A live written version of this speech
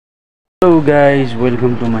Hello guys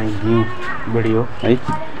welcome to my new video है।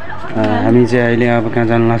 हामी चाहिँ अहिले अब कहाँ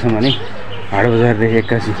जानु लाग्छौँ भने हाटबजारदेखि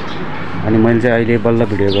एक्कासी। अनि मैले चाहिँ अहिले बल्ल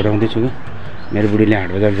भिडियो गराउँदैछु कि मेरो बुढीले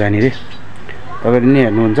हाटबजार जाने रे। तपाईँले नि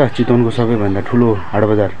हेर्नुहुन्छ चितवनको सबैभन्दा ठुलो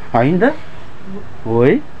हाटबजार होइन त हो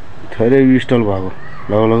है। थोरै स्टल भएको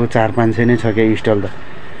लगभग 400-500 नै छ क्या स्टल त।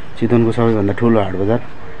 चितवनको सबैभन्दा ठुलो हाटबजार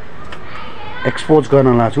एक्सपोज गर्न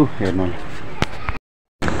लाग्छु हेर्नु होला।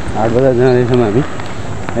 हाटबजार जाँदैछौँ हामी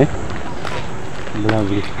है।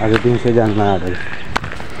 बुढाबुढी आज दिउँसै जानु आँटेको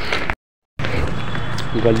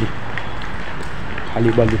गल्ली खाली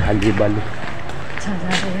बल्ली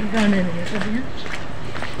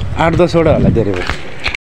 8-10वटा होला धेरै भयो।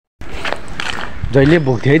 जहिले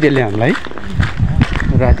भोग्थ्यो है त्यसले हामीलाई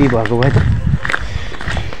राति भएको भए त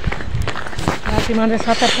रातिमा त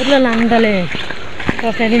सत्तपुरले लान्दाले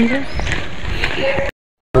पकाइदिन्छ।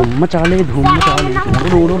 धुम्म चाले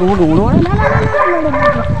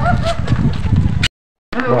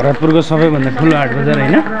भरतपुरको सबैभन्दा ठुलो हाटबजार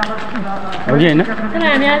होइन हो कि होइन?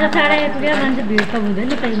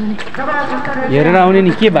 हेरेर आउने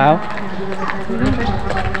नि के भाव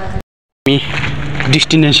हामी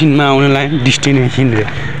डेस्टिनेसनमा आउनलाई डेस्टिनेसन रे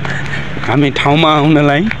हामी ठाउँमा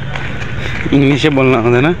आउनलाई इङ्ग्लिसै बोल्न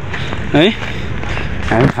आउँदैन है।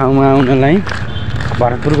 हामी ठाउँमा आउनलाई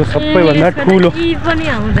भरतपुरको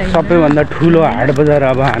सबैभन्दा ठुलो हाटबजार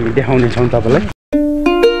अब हामी देखाउनेछौँ तपाईँलाई।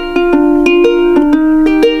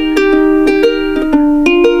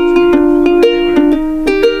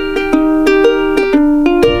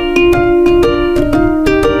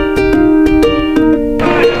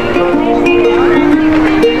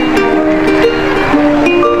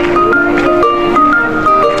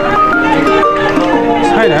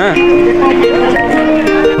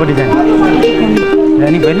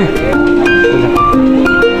 जानी पहले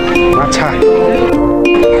माछा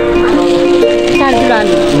 4 किलो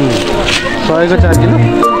आलु 100 का 4 किलो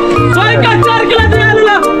 100 का 4 किलो दे आलु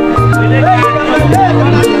ला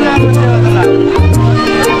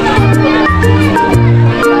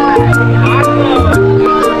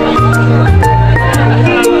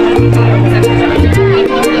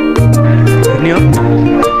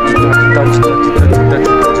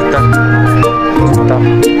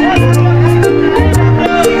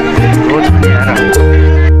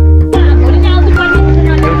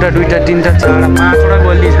दुईटा तीनटा चारवटा 5वटा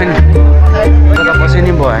गल्ली छ नि त बसे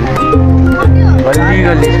नि भयो नि गल्ली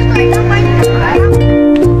गल्ली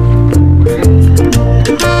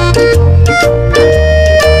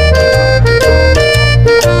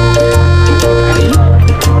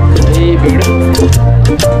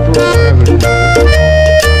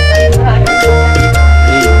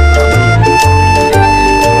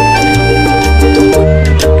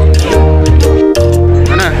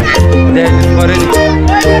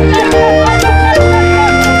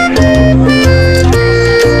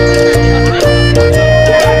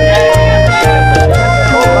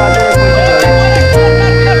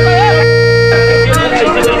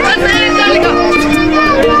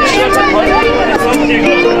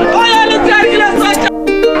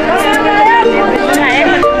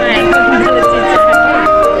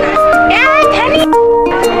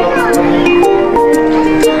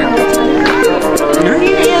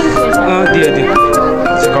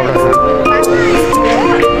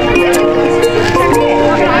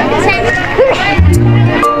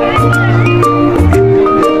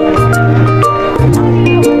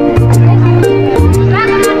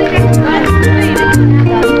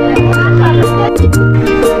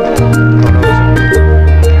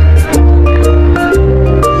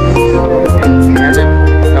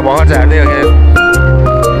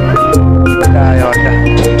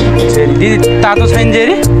तातो छैन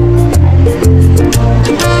जेरी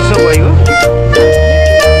चिसो भइगयो।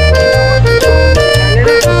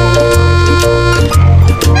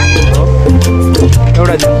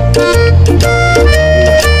 एउटा दिन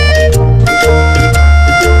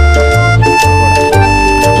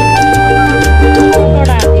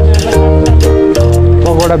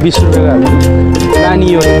पकौडा 20 रुपियाँ नानी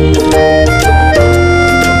हो।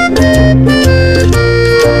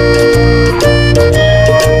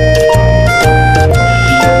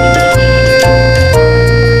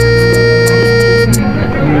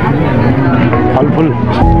 फलफुल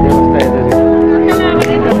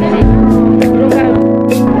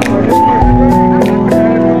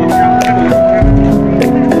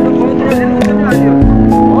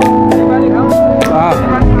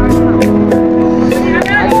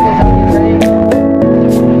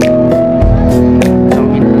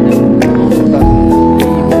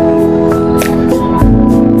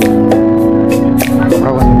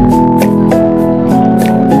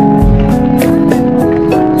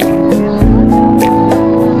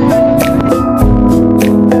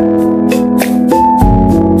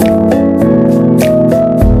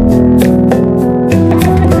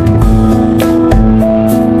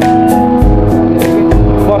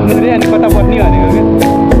रे अनि कता बस्ने भनेको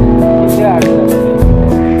क्या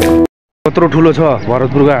कत्रो ठुलो छ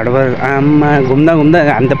भरतपुरको हाटबाजार आममा घुम्दा घुम्दा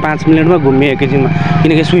हामी त 5 मिनटमा घुम्यो एकैछिनमा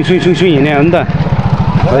किनकि सुई सुई सुई सुई हिँड्यो हो नि त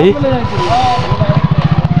है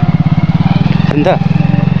अन्त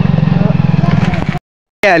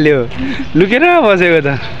हाल्यो लुकेर बसेको त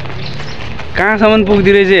कहाँसम्म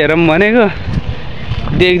पुग्दो रहेछ हेरौँ भनेको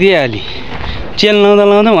देखिदिइहालेँ चेल लाउँदा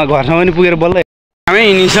लाउँदा उहाँ घरसम्म पनि पुगेर बल्ल आमै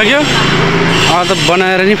हिँडिसक्यो अब त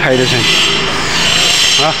बनाएर नि फाइदा छैन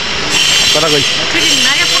कता गइ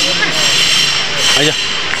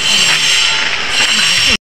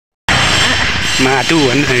माटु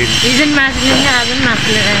भन्नु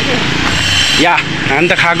या हामी त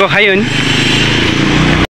खाएको खायो नि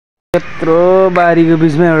यत्रो बारीको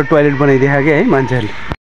बिचमा एउटा टोयलेट बनाइदिएको क्या है मान्छेहरूले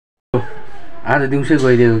आज दिउँसै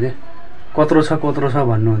गइदिएको क्या कत्रो छ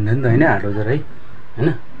भन्नु हुन्थ्यो नि त होइन हाट बजार है होइन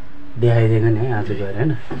देखाइदिएको नि है आज गएर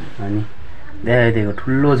होइन अनि देखाइदिएको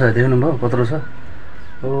ठुलो छ देख्नुभयो कत्रो छ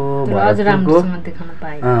ओ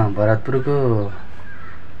भरतपुरको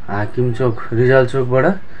हाकिम चोक रिजाल चोकबाट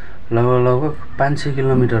लगभग 500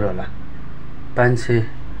 किलोमिटर होला 500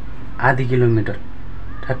 आधी किलोमिटर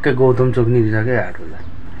ठ्याक्कै गौतम चोक निस्किसक्यो हाट बजार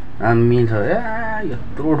दामी छ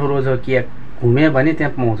यत्रो ठुलो छ के घुम्यो भने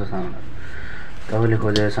त्यहाँ पाउँछ सामानहरू तपाईँले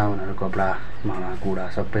खोजेको सामानहरू कपडा भाँडा कुडा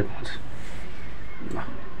सबै पाउँछ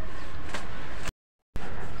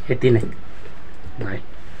यति नै भाइ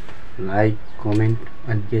लाइक कमेन्ट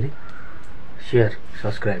अनि के अरे सेयर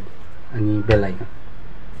सब्सक्राइब अनि बेल आइकन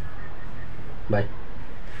बाई